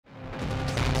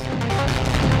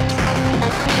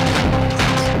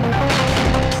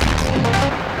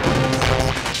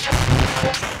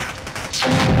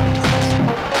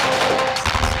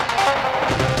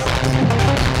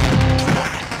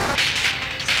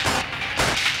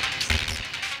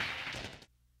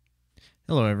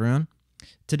Hello everyone.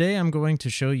 Today I'm going to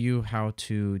show you how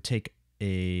to take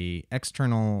a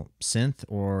external synth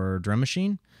or drum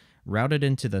machine, route it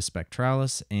into the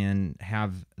Spectralis, and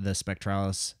have the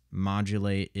Spectralis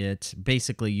modulate it,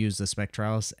 basically use the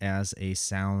Spectralis as a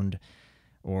sound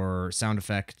or sound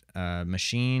effect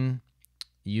machine,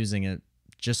 using it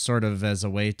just sort of as a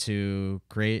way to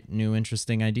create new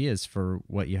interesting ideas for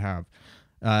what you have.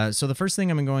 So the first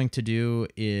thing I'm going to do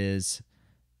is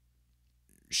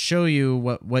show you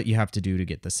what you have to do to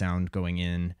get the sound going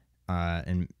in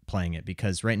and playing it,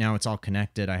 because right now it's all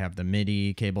connected. I have the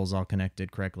MIDI cables all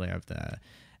connected correctly. I have the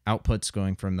outputs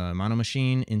going from the mono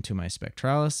machine into my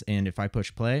Spectralis, and if I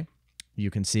push play, you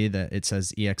can see that it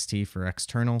says EXT for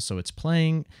external, so it's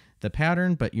playing the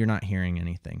pattern, but you're not hearing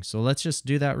anything. So let's just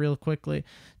do that real quickly.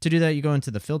 To do that, you go into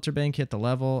the filter bank, hit the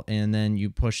level, and then you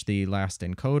push the last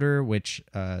encoder, which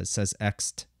says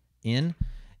EXT in,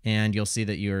 and you'll see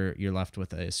that you're left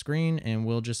with a screen, and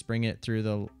we'll just bring it through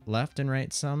the left and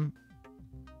right some.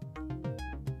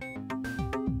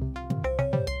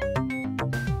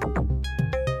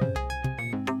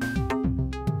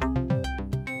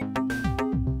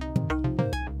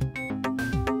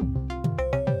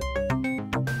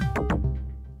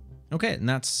 Okay, and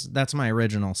that's my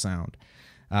original sound.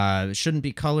 It shouldn't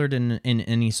be colored in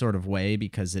any sort of way,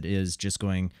 because it is just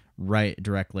going right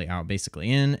directly out,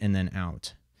 basically in and then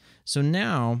out. So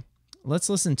now let's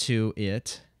listen to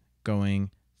it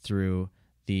going through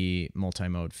the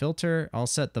multi-mode filter. I'll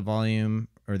set the volume,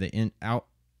 or the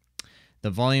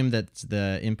volume that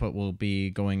the input will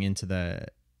be going into the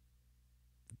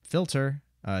filter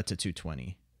to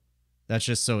 220. That's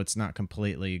just so it's not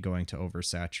completely going to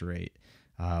oversaturate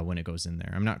when it goes in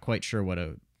there. I'm not quite sure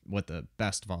what the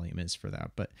best volume is for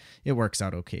that, but it works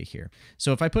out okay here.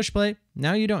 So if I push play,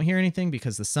 now you don't hear anything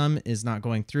because the sum is not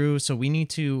going through. So we need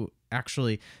to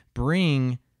actually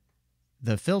bring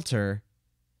the filter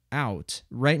out.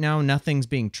 Right now, nothing's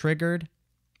being triggered,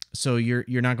 so you're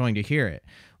not going to hear it.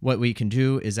 What we can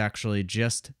do is actually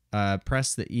just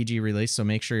press the EG release. So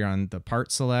make sure you're on the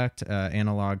part select,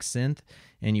 analog synth,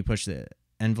 and you push the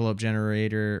envelope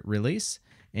generator release,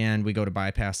 and we go to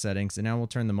bypass settings, and now we'll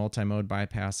turn the multi-mode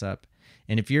bypass up.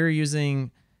 And if you're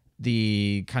using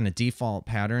the kind of default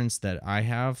patterns that I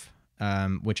have,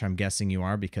 which I'm guessing you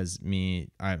are, because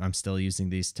I'm still using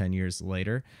these 10 years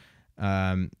later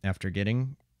after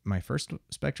getting my first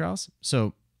Spectralis.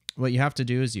 So what you have to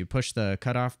do is you push the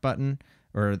cutoff button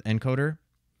or encoder,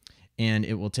 and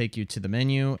it will take you to the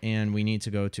menu, and we need to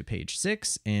go to page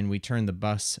 6, and we turn the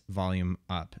bus volume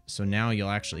up. So now you'll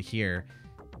actually hear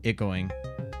it going.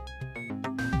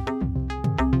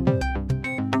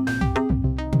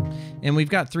 And we've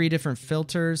got 3 different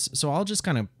filters, so I'll just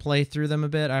kind of play through them a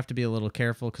bit. I have to be a little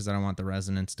careful because I don't want the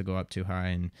resonance to go up too high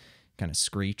and kind of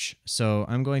screech. So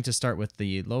I'm going to start with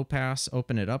the low pass,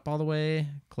 open it up all the way,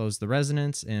 close the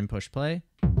resonance, and push play.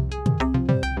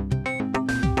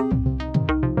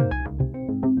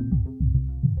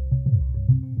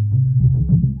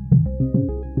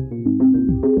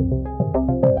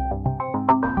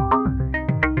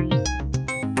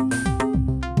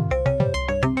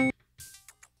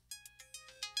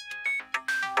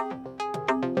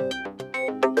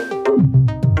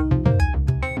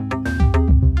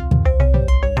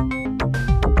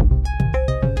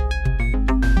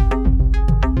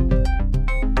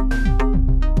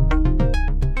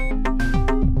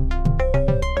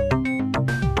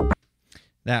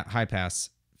 That high pass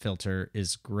filter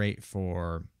is great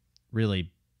for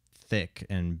really thick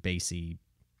and bassy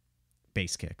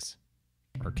bass kicks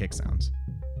or kick sounds.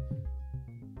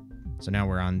 So now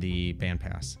we're on the band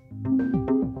pass.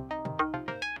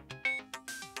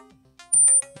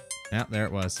 Yeah, there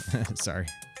it was. Sorry.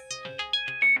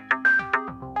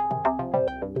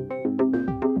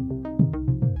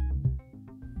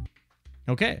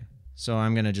 Okay, so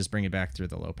I'm going to just bring it back through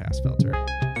the low pass filter.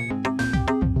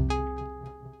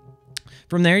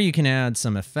 From there, you can add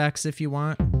some effects if you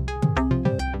want.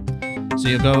 So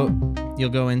you'll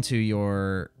go into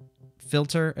your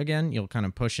filter again. You'll kind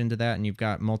of push into that, and you've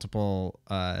got multiple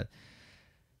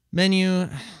menu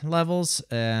levels,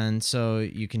 and so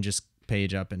you can just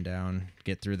page up and down,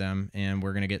 get through them. And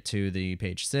we're gonna get to the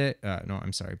page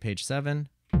 7.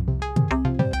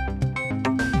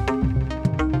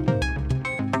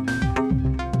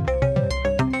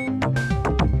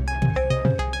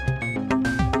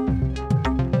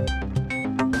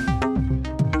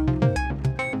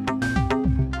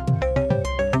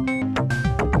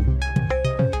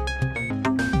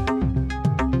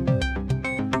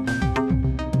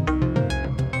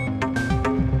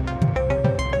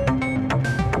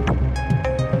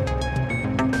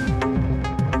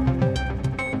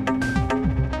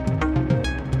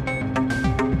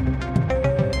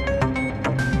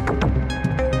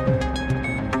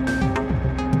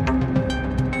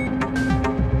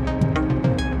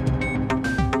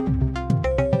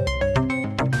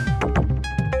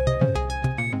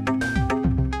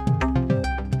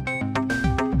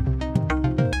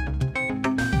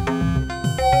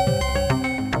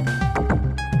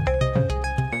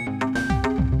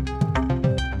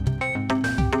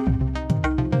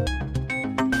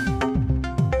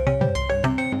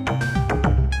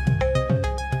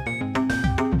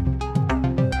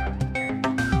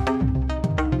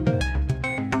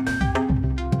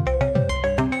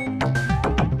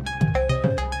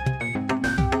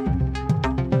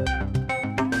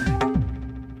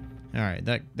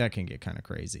 that can get kind of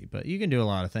crazy. But you can do a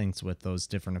lot of things with those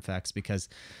different effects, because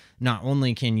not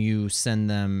only can you send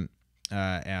them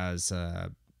as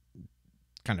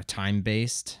kind of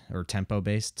time-based or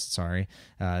tempo-based, sorry,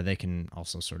 they can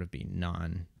also sort of be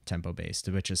non-tempo-based,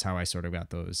 which is how I sort of got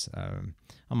those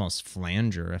almost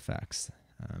flanger effects.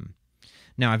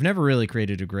 Now, I've never really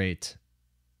created a great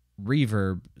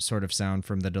reverb sort of sound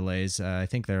from the delays. I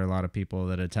think there are a lot of people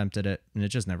that attempted it, and it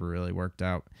just never really worked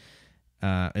out.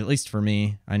 At least for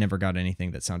me, I never got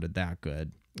anything that sounded that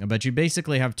good. But you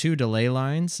basically have two delay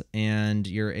lines, and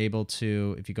you're able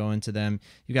to, if you go into them,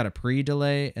 you got a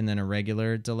pre-delay and then a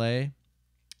regular delay,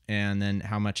 and then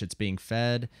how much it's being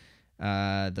fed,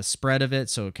 the spread of it,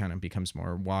 so it kind of becomes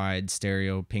more wide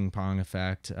stereo ping pong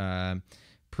effect,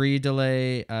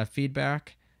 pre-delay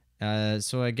feedback.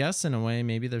 So I guess in a way,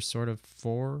 maybe there's sort of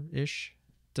 4-ish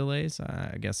delays.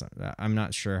 I guess I'm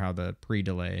not sure how the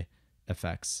pre-delay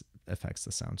affects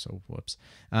the sound, so whoops.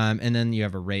 And then you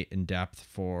have a rate and depth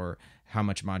for how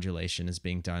much modulation is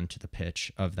being done to the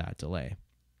pitch of that delay.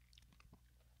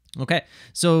 Okay,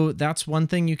 so that's one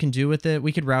thing you can do with it.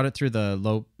 We could route it through the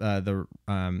low,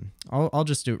 I'll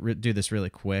just do this really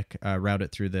quick, route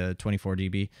it through the 24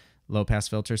 dB low pass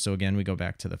filter. So again, we go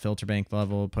back to the filter bank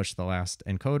level, push the last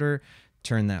encoder,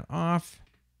 turn that off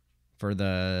for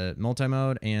the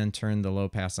multi-mode, and turn the low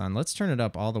pass on. Let's turn it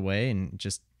up all the way and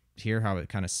just hear how it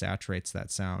kind of saturates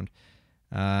that sound.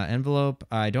 Envelope,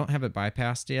 I don't have it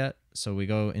bypassed yet, so we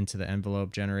go into the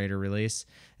envelope generator release,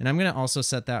 and I'm going to also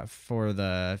set that for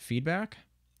the feedback.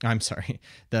 I'm sorry,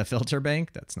 the filter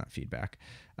bank. That's not feedback.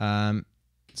 So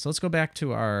let's go back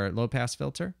to our low pass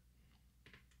filter,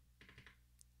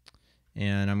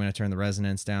 and I'm going to turn the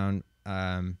resonance down,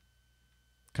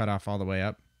 cut off all the way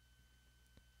up.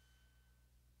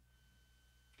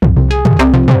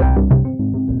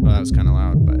 Well, that was kind of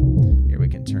loud, but here we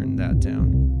can turn that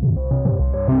down.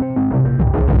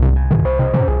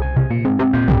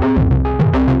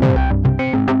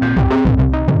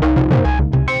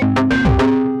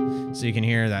 So you can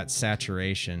hear that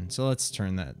saturation. So let's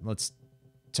tone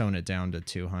it down to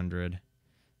 200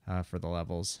 for the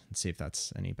levels and see if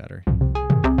that's any better.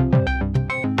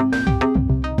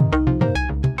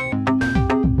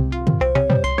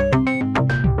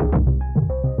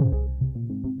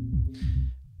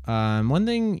 One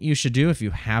thing you should do if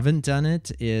you haven't done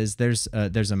it is there's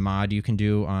a mod you can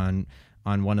do on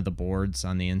one of the boards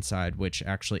on the inside, which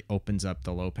actually opens up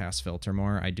the low pass filter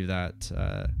more. I do that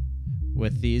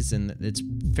with these, and it's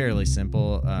fairly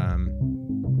simple.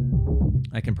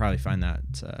 I can probably find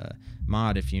that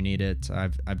mod if you need it.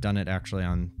 I've done it actually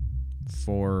on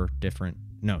 3 different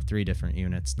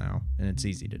units now, and it's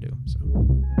easy to do. So.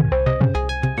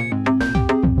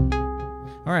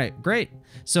 All right, great.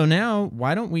 So now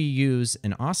why don't we use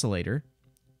an oscillator?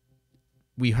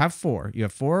 We have 4. You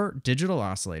have 4 digital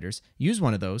oscillators. Use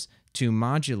one of those to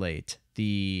modulate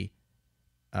to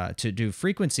do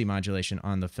frequency modulation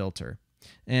on the filter.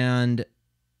 And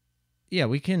yeah,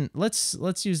 we can,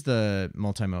 let's use the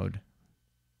multi-mode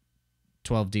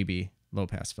 12 dB low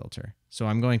pass filter. So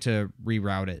I'm going to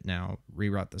reroute it now,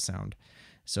 reroute the sound.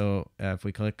 So if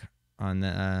we click on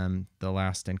the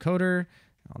last encoder,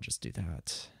 I'll just do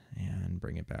that and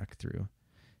bring it back through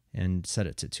and set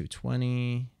it to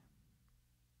 220.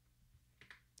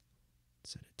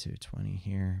 Set it to 220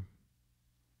 here.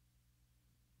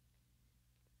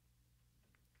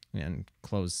 And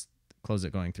close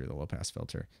it going through the low pass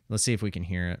filter. Let's see if we can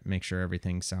hear it, make sure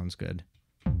everything sounds good.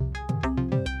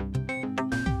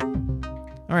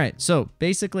 All right, so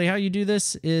basically how you do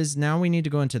this is now we need to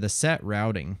go into the set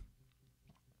routing.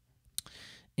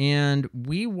 And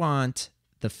we want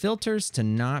the filters to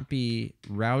not be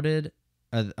routed.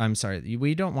 I'm sorry,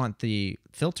 we don't want the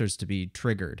filters to be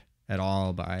triggered at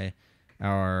all by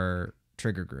our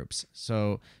trigger groups.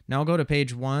 So now I'll go to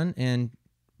page 1, and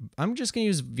I'm just going to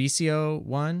use VCO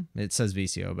 1. It says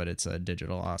VCO, but it's a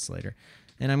digital oscillator.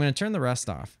 And I'm going to turn the rest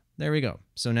off. There we go.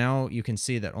 So now you can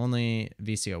see that only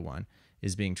VCO 1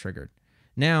 is being triggered.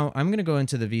 Now I'm going to go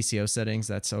into the VCO settings.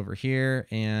 That's over here.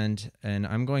 And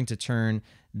I'm going to turn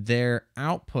their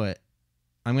output.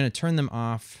 I'm going to turn them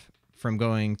off from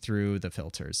going through the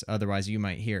filters. Otherwise, you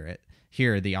might hear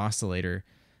the oscillator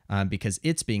because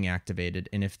it's being activated.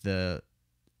 And if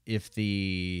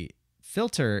the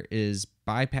filter is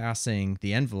bypassing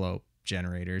the envelope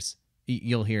generators,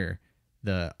 you'll hear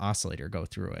the oscillator go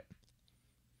through it.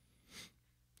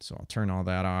 So I'll turn all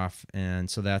that off. And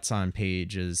so that's on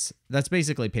that's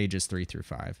basically pages 3 through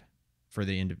 5 for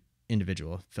the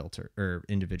individual filter or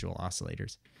individual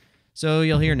oscillators. So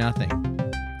you'll hear nothing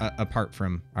apart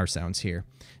from our sounds here.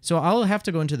 So I'll have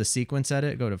to go into the sequence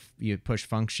edit, you push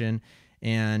function,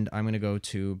 And I'm going to go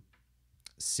to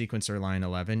sequencer line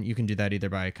 11. You can do that either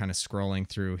by kind of scrolling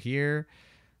through here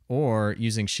or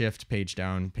using shift, page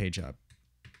down, page up.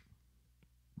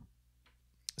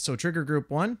 So trigger group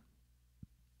 1,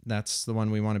 that's the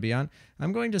one we want to be on.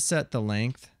 I'm going to set the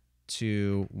length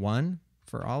to 1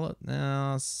 for all of,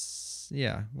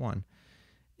 1.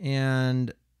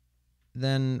 And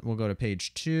then we'll go to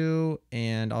page 2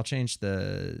 and I'll change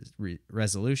the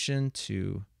resolution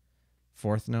to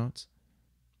 4th notes.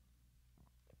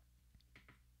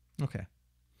 Okay.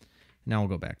 Now we'll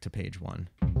go back to page 1.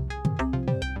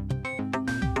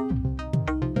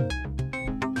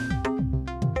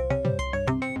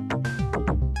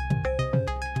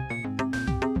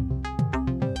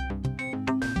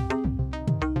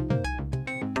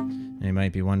 And you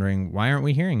might be wondering, why aren't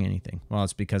we hearing anything? Well,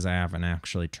 it's because I haven't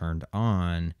actually turned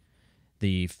on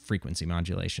the frequency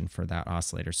modulation for that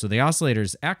oscillator. So the oscillator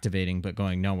is activating but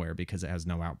going nowhere because it has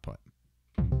no output.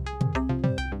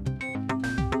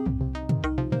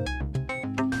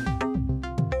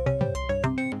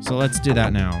 So let's do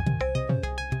that now.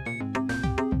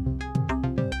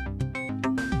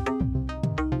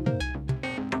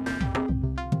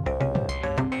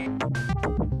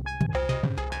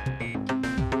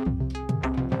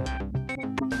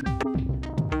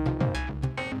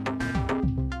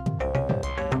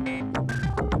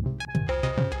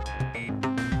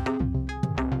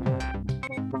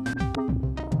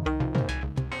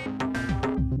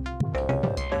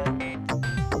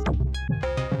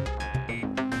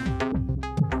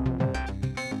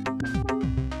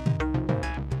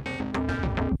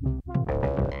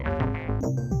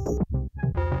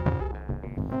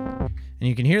 And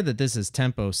you can hear that this is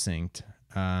tempo synced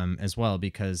as well,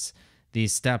 because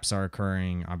these steps are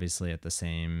occurring obviously at the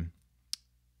same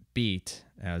beat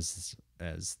as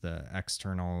the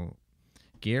external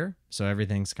gear. So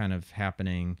everything's kind of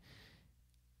happening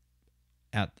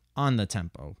on the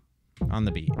tempo, on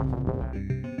the beat.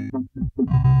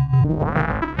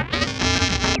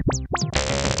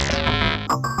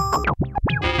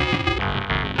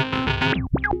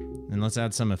 And let's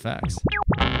add some effects.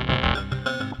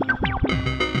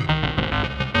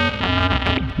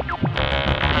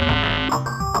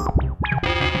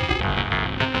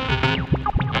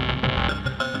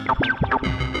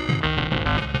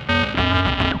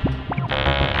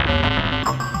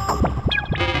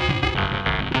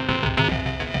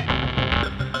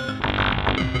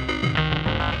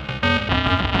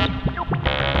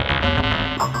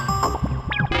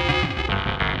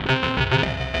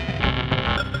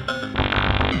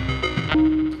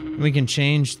 We can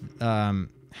change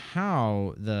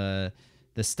how the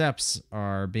steps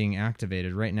are being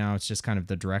activated. Right now, it's just kind of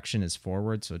the direction is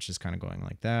forward, so it's just kind of going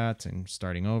like that and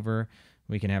starting over.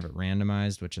 We can have it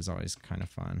randomized, which is always kind of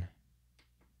fun.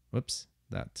 Whoops,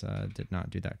 that did not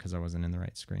do that because I wasn't in the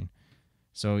right screen.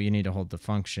 So you need to hold the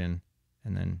function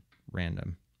and then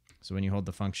random. So when you hold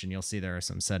the function, you'll see there are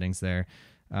some settings there.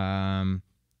 I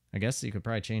guess you could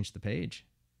probably change the page.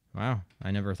 Wow,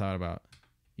 I never thought about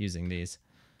using these.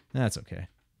 That's okay.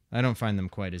 I don't find them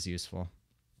quite as useful.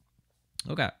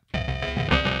 Okay.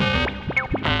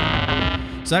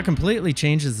 So that completely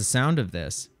changes the sound of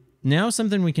this. Now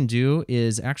something we can do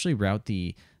is actually route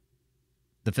the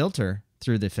filter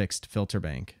through the fixed filter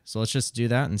bank. So let's just do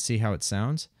that and see how it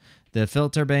sounds. The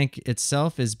filter bank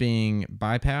itself is being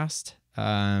bypassed.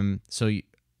 So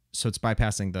it's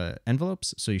bypassing the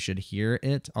envelopes, so you should hear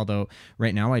it. Although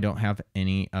right now I don't have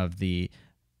any of the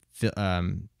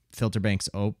filter banks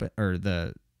open, or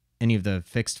any of the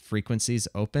fixed frequencies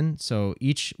open. So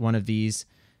each one of these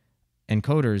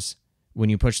encoders, when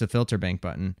you push the filter bank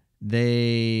button,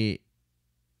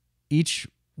 each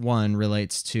one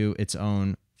relates to its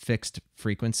own fixed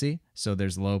frequency. So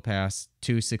there's low pass,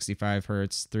 265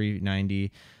 hertz, 390,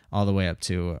 all the way up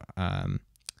to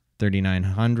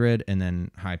 3900, and then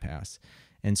high pass.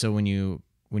 And so when you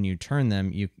turn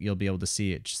them, you'll be able to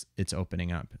see it's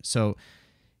opening up. So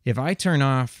if I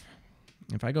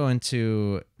go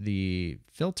into the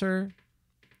filter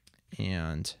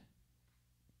and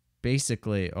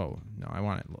basically, oh no, I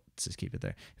want it, let's just keep it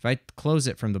there. If I close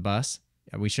it from the bus,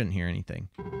 we shouldn't hear anything.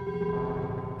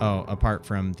 Oh, apart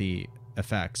from the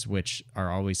effects, which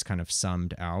are always kind of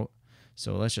summed out.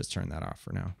 So let's just turn that off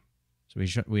for now. So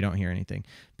we don't hear anything.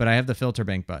 But I have the filter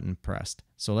bank button pressed.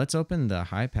 So let's open the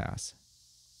high pass.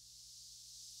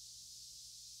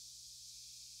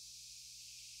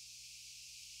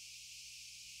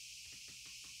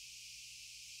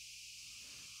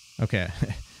 Okay,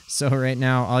 so right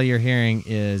now all you're hearing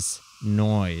is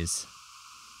noise.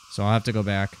 So I'll have to go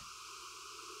back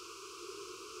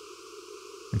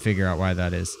and figure out why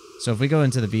that is. So if we go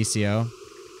into the VCO,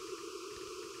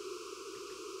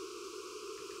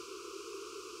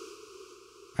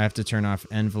 I have to turn off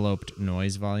enveloped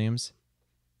noise volumes.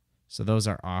 So those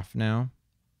are off now.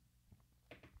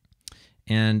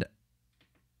 And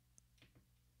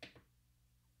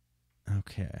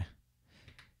okay.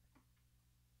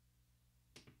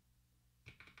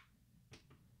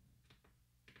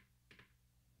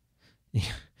 Yeah.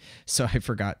 So I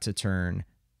forgot to turn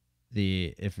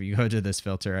if you go to this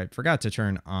filter, I forgot to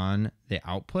turn on the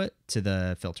output to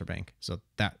the filter bank. So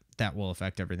that will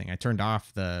affect everything. I turned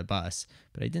off the bus,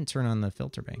 but I didn't turn on the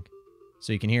filter bank.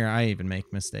 So you can hear I even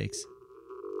make mistakes.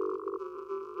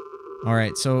 All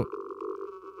right, so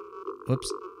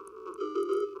whoops.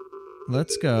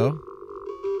 Let's go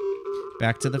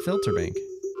back to the filter bank.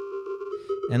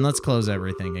 And let's close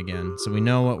everything again so we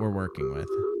know what we're working with,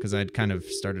 because I'd kind of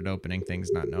started opening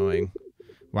things not knowing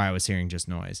why I was hearing just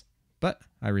noise. But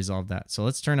I resolved that. So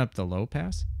let's turn up the low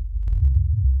pass.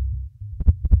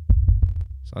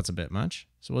 So that's a bit much.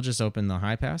 So we'll just open the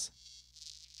high pass.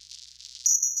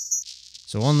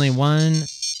 So only one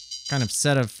kind of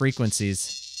set of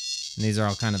frequencies. And these are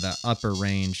all kind of the upper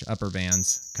range, upper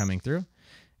bands coming through.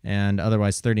 And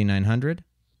otherwise 3900.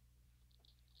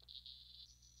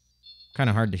 Kind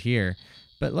of hard to hear.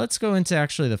 But let's go into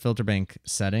actually the filter bank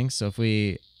settings. So if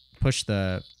we push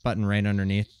the button right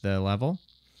underneath the level,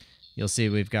 you'll see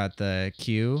we've got the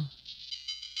Q.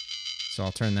 So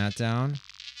I'll turn that down.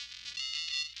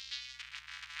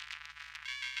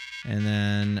 And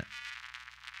then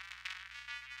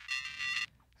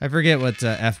I forget what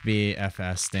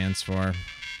FBFS stands for.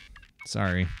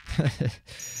 Sorry.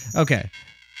 Okay.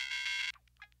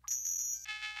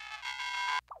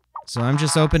 So I'm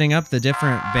just opening up the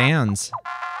different bands.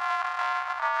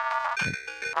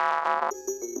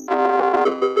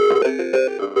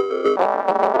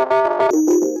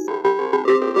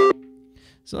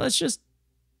 So let's just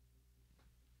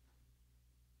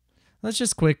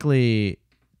quickly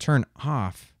turn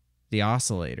off the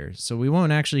oscillator. So we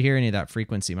won't actually hear any of that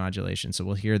frequency modulation. So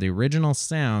we'll hear the original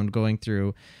sound going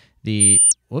through the,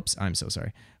 whoops, I'm so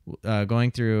sorry.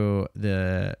 Going through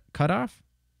the cutoff,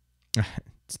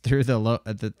 through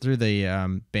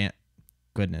the band,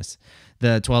 goodness,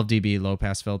 the 12 dB low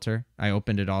pass filter. I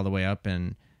opened it all the way up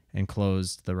and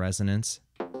closed the resonance.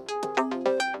 All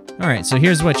right, so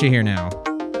here's what you hear now.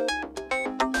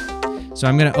 So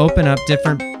I'm going to open up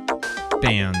different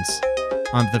bands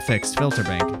on the fixed filter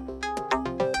bank.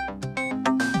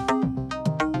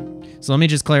 So let me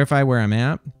just clarify where I'm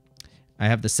at. I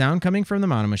have the sound coming from the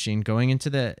mono machine going into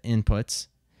the inputs.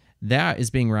 That is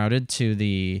being routed to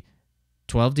the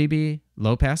 12 dB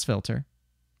low pass filter.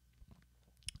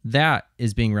 That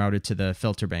is being routed to the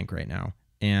filter bank right now.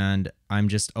 And I'm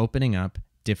just opening up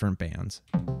different bands.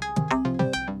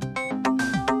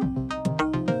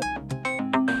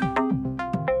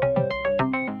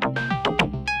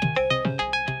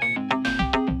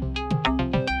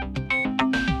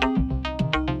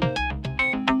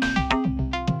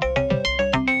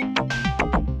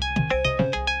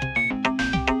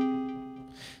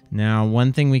 Now,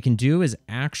 one thing we can do is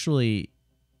actually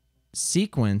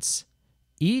sequence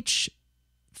each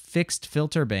fixed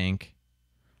filter bank.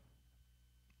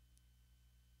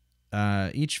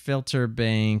 Each filter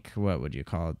bank, what would you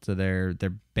call it? So their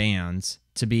bands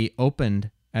to be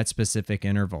opened at specific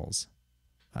intervals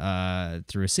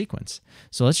through a sequence.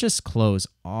 So let's just close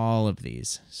all of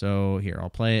these. So here, I'll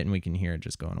play it and we can hear it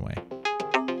just going away.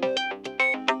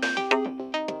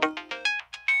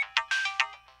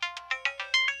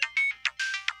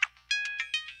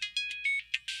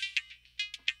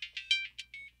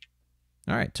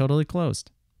 All right, totally closed.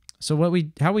 So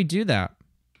how we do that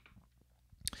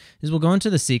is we'll go into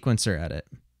the sequencer edit.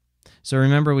 So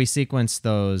remember we sequenced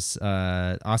those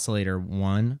oscillator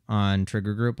 1 on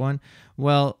trigger group 1.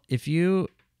 Well, if you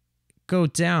go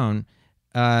down,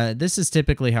 this is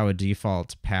typically how a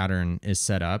default pattern is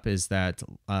set up, is that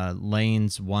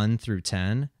lanes 1 through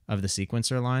 10 of the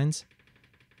sequencer lines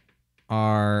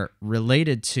are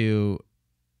related to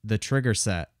the trigger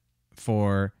set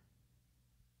for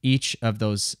each of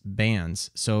those bands.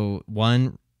 So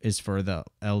 1 is for the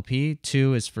LP,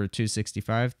 2 is for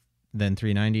 265, then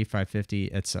 390,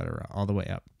 550, etc., all the way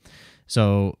up.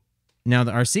 So now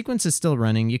our sequence is still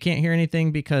running. You can't hear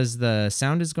anything because the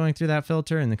sound is going through that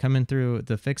filter and coming through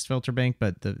the fixed filter bank,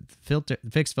 but the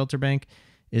fixed filter bank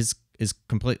is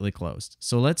completely closed.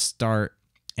 So let's start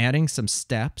adding some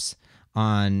steps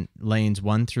on lanes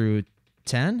 1 through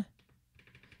 10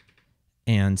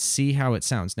 and see how it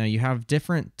sounds. Now you have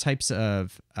different types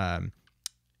of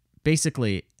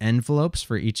basically envelopes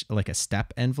for each, like a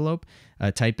step envelope.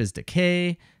 Type is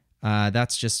decay.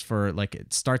 That's just for like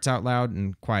it starts out loud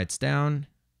and quiets down.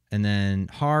 And then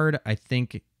hard, I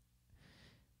think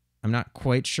I'm not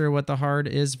quite sure what the hard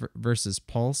is versus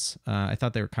pulse. I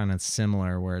thought they were kind of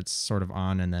similar, where it's sort of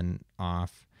on and then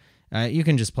off. You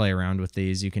can just play around with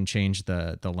these. You can change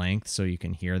the length so you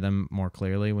can hear them more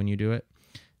clearly when you do it.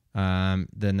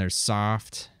 Then there's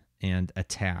soft and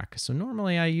attack. So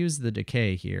normally I use the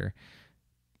decay here,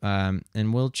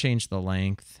 and we'll change the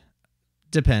length.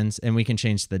 Depends, and we can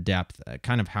change the depth,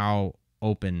 kind of how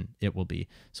open it will be.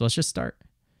 So let's just start.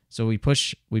 So we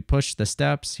push the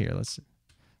steps here. Let's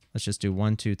just do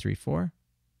 1, 2, 3, 4,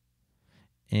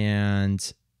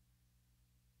 and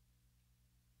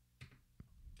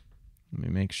let me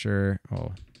make sure.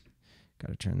 Oh, got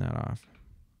to turn that off.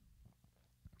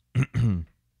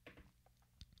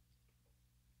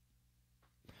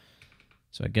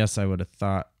 So I guess I would have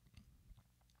thought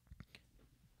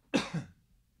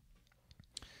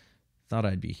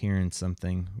I'd be hearing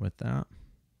something with that,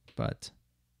 but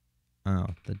oh,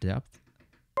 the depth.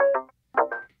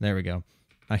 There we go.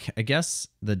 I guess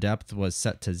the depth was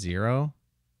set to 0.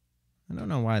 I don't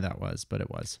know why that was, but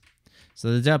it was.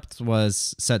 So the depth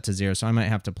was set to 0, so I might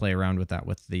have to play around with that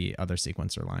with the other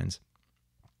sequencer lines.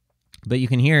 But you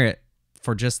can hear it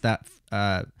for just that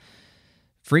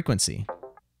frequency.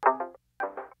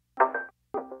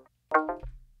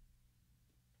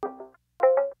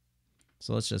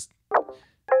 So let's just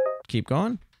keep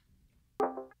going.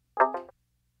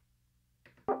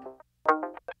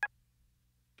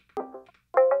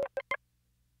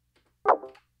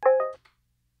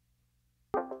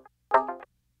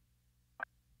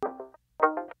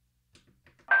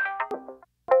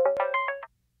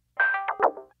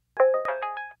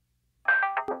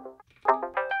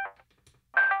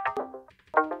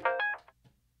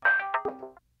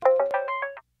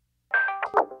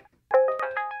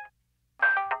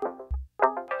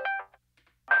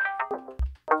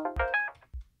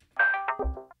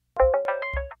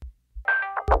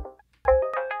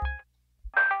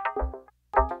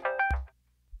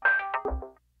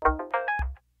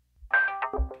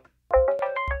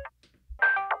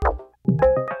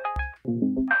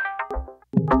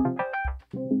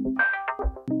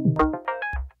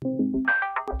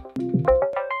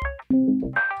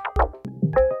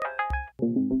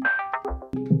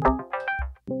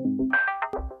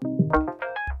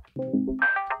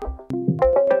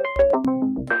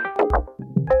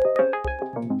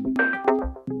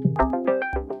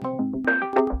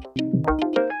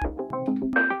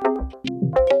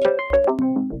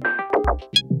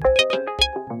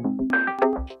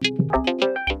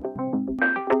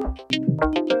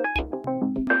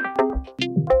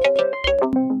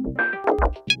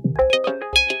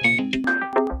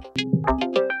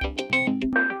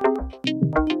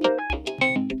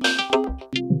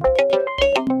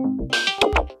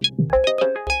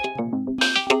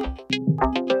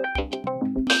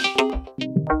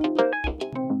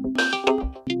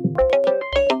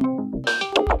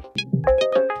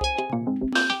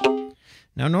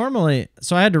 Now, normally,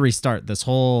 so I had to restart this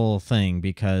whole thing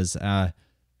because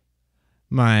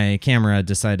my camera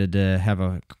decided to have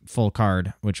a full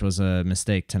card, which was a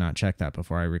mistake to not check that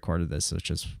before I recorded this, which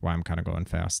is why I'm kind of going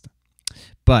fast.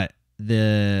 But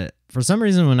for some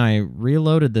reason, when I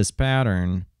reloaded this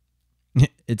pattern,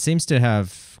 it seems to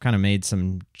have kind of made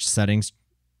some settings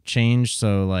change.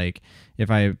 So like if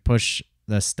I push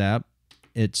the step,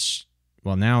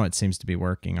 well, now it seems to be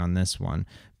working on this one,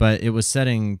 but it was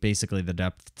setting basically the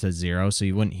depth to 0, so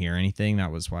you wouldn't hear anything.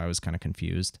 That was why I was kind of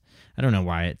confused. I don't know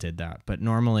why it did that, but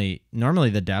normally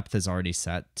the depth is already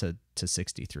set to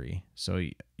 63, so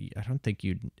I don't think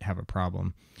you'd have a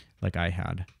problem like I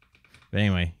had. But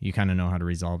anyway, you kind of know how to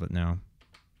resolve it now.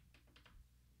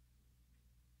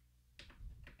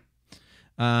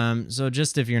 So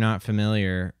just if you're not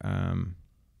familiar,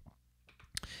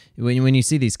 when you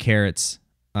see these carets,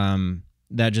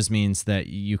 that just means that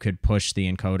you could push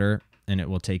the encoder and it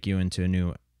will take you into a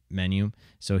new menu.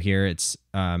 So here it's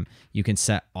you can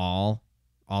set all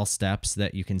steps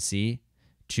that you can see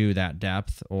to that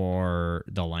depth or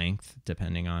the length,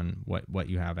 depending on what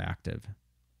you have active.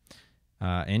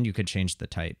 And you could change the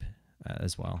type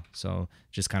as well. So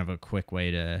just kind of a quick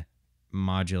way to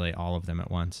modulate all of them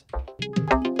at once.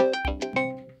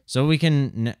 So we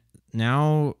can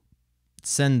now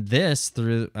send this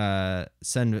through,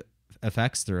 send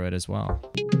effects through it as well.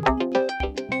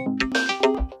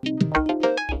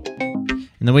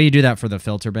 And the way you do that for the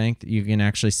filter bank, you can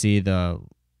actually see the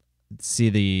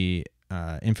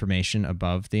information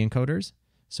above the encoders.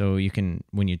 So you can,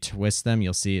 when you twist them,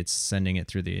 you'll see it's sending it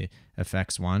through the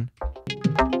effects one.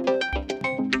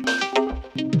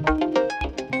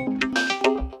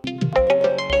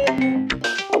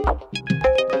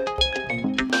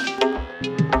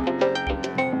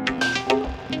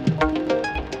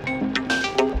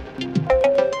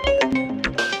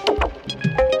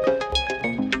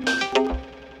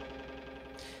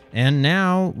 And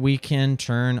now we can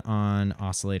turn on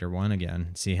oscillator 1 again,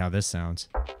 see how this sounds.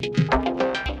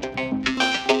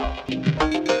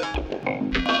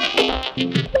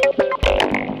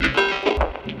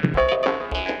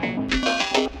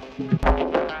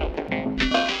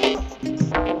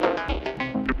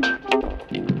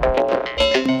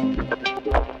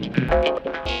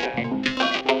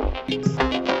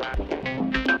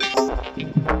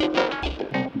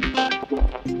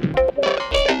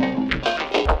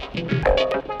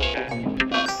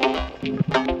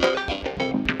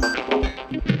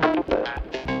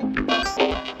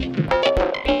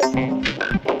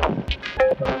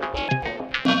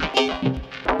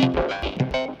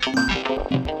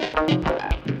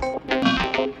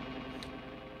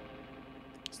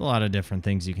 A lot of different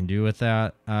things you can do with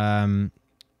that.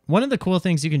 One of the cool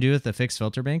things you can do with the fixed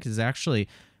filter bank is actually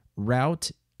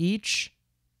route each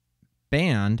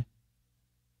band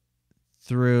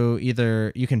through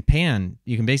either, you can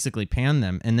basically pan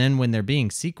them, and then when they're being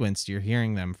sequenced, you're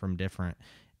hearing them from different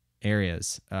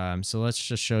areas. So let's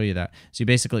just show you that. So you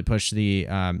basically push the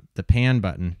pan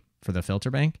button for the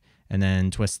filter bank, and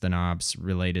then twist the knobs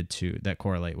related to that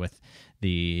correlate with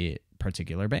the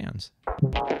particular bands.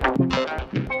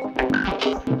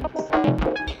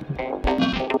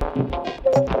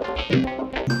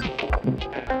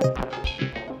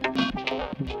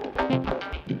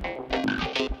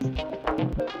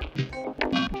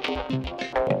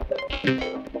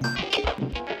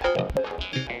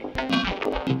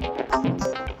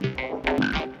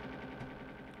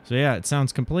 So yeah, it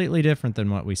sounds completely different than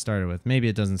what we started with. Maybe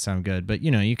it doesn't sound good, but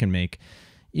you know, you can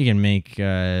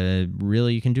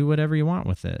do whatever you want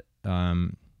with it.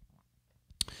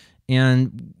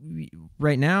 And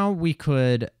right now we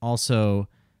could also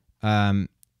now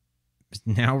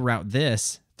route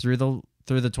this through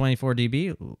the 24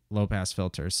 dB low pass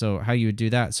filter. So how you would do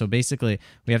that? So basically,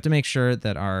 we have to make sure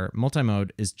that our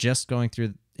multi-mode is just going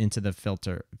through into the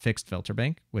fixed filter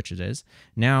bank, which it is.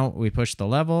 Now we push the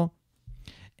level,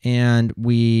 and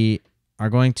we are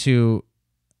going to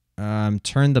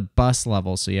turn the bus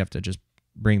level. So you have to just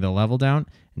bring the level down.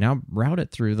 Now route it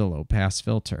through the low pass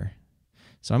filter.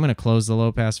 So I'm going to close the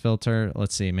low pass filter.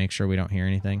 Let's see, make sure we don't hear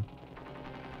anything.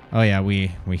 Oh yeah,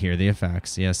 we hear the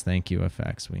effects. Yes, thank you,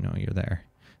 effects. We know you're there.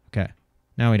 Okay,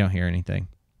 now we don't hear anything.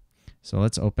 So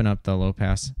let's open up the low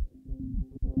pass.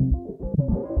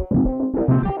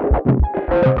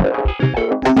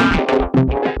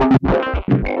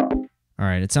 All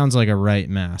right, it sounds like a right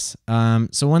mess.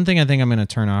 So one thing I think I'm going to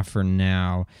turn off for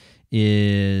now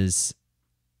is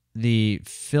the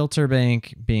filter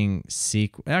bank being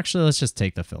Actually, let's just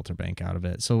take the filter bank out of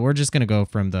it. So we're just going to go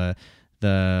from the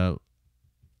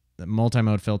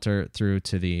multi-mode filter through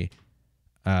to the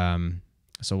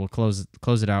so we'll close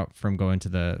it out from going to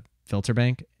the filter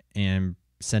bank and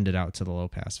send it out to the low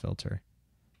pass filter.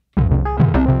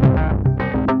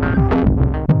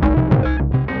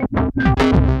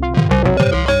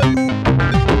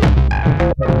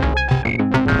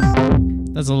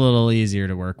 That's a little easier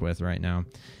to work with right now,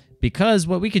 because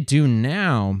what we could do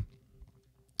now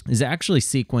is actually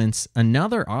sequence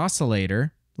another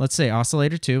oscillator. Let's say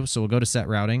oscillator 2, so we'll go to set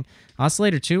routing.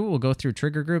 Oscillator 2 will go through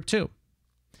trigger group 2.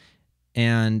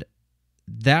 And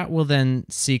that will then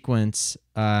sequence,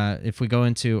 if we go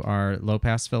into our low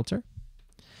pass filter,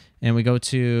 and we go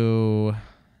to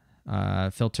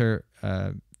filter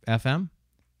FM,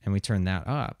 and we turn that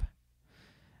up.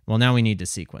 Well, now we need to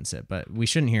sequence it, but we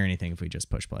shouldn't hear anything if we just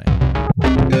push play.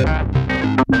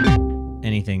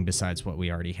 Anything besides what we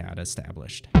already had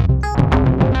established.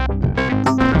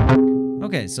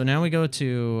 Okay, so now we go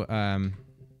to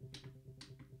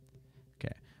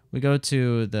we go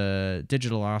to the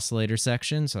digital oscillator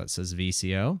section, so it says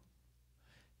VCO.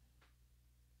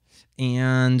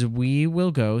 And we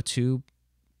will go to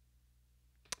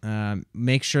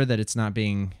make sure that it's not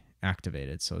being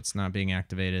activated. So it's not being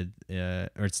activated,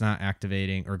 or it's not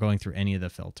activating or going through any of the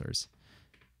filters.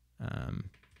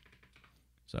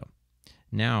 So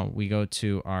now we go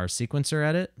to our sequencer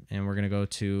edit, and we're going to go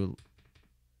to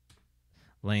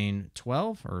lane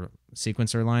 12, or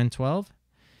sequencer line 12.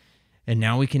 And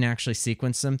now we can actually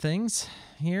sequence some things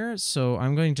here. So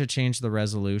I'm going to change the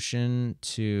resolution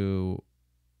to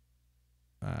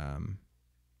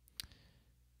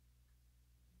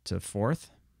 4th.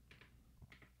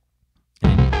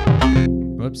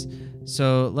 Whoops.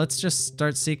 So let's just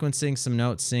start sequencing some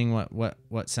notes, seeing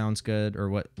what sounds good, or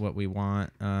what we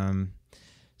want.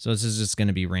 So this is just going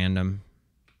to be random.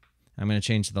 I'm going to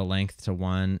change the length to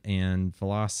 1, and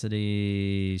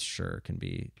velocity, sure, can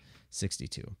be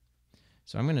 62.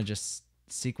 So I'm going to just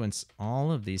sequence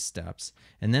all of these steps,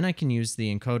 and then I can use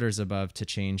the encoders above to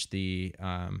change the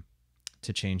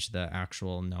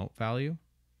actual note value.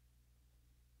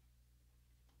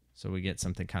 So we get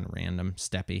something kind of random,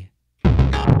 steppy.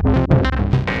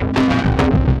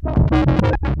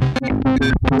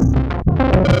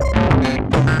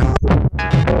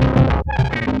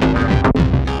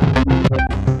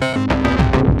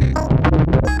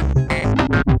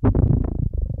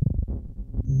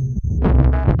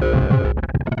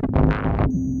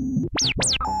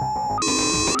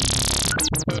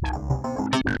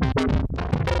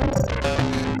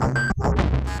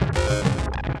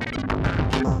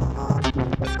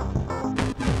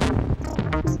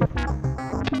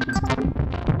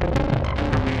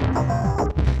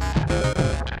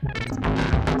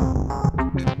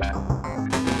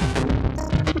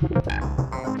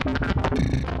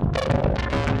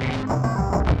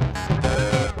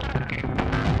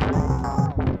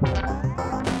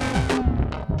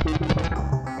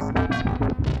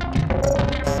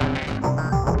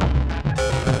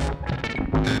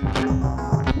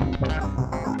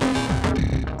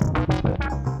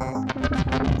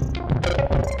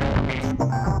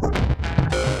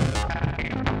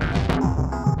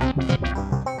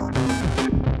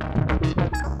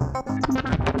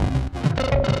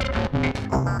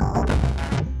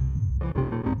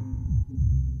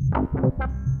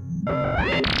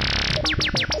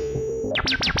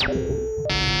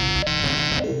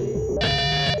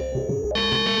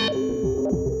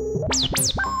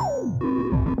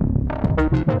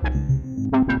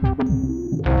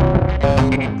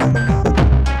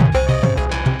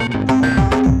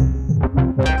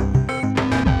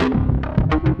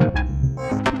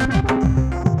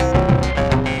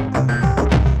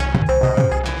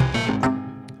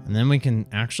 We can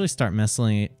actually start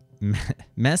messing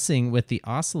with the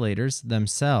oscillators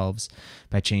themselves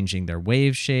by changing their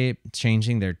wave shape,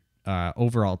 changing their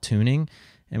overall tuning,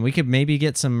 and we could maybe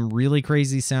get some really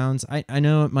crazy sounds. I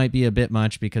know it might be a bit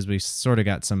much because we've sort of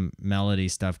got some melody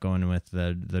stuff going with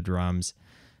the drums.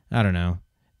 I don't know.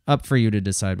 Up for you to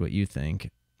decide what you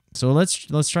think. So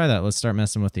let's try that. Let's start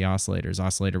messing with the oscillators,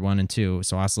 oscillator 1 and 2.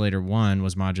 So oscillator 1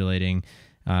 was modulating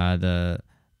the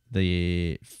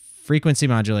frequency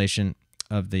modulation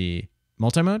of the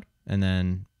multimode, and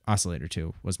then oscillator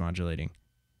 2 was modulating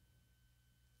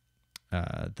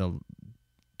the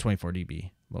 24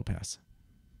 dB low pass.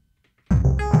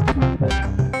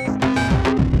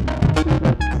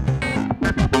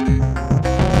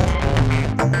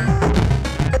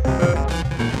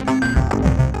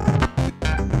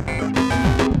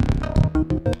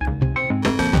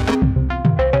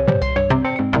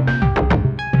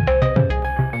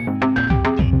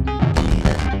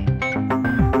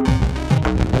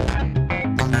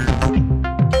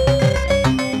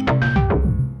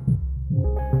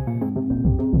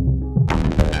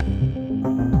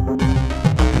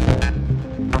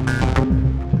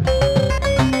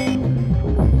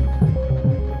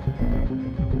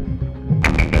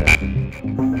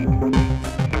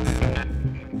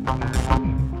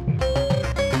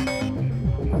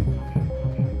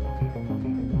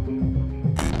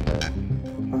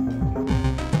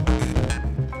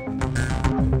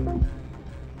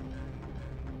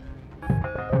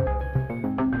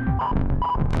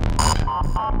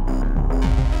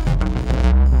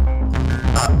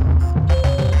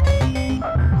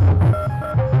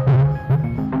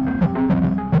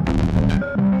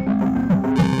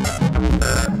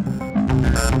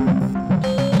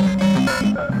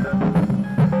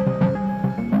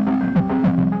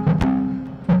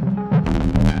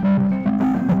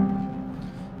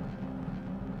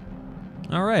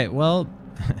 All right, well,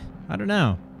 I don't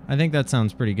know. I think that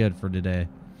sounds pretty good for today.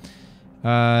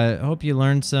 I hope you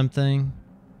learned something.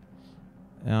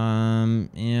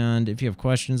 And if you have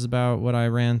questions about what I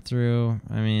ran through,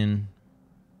 I mean,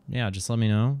 yeah, just let me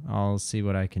know. I'll see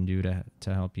what I can do to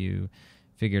help you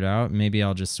figure it out. Maybe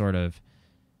I'll just sort of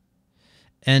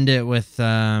end it with,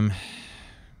 well,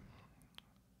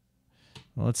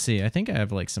 let's see. I think I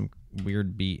have like some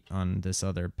weird beat on this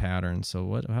other pattern.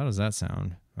 So how does that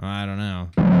sound? I don't know.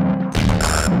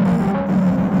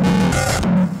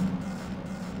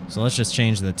 So let's just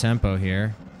change the tempo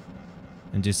here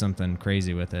and do something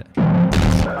crazy with it.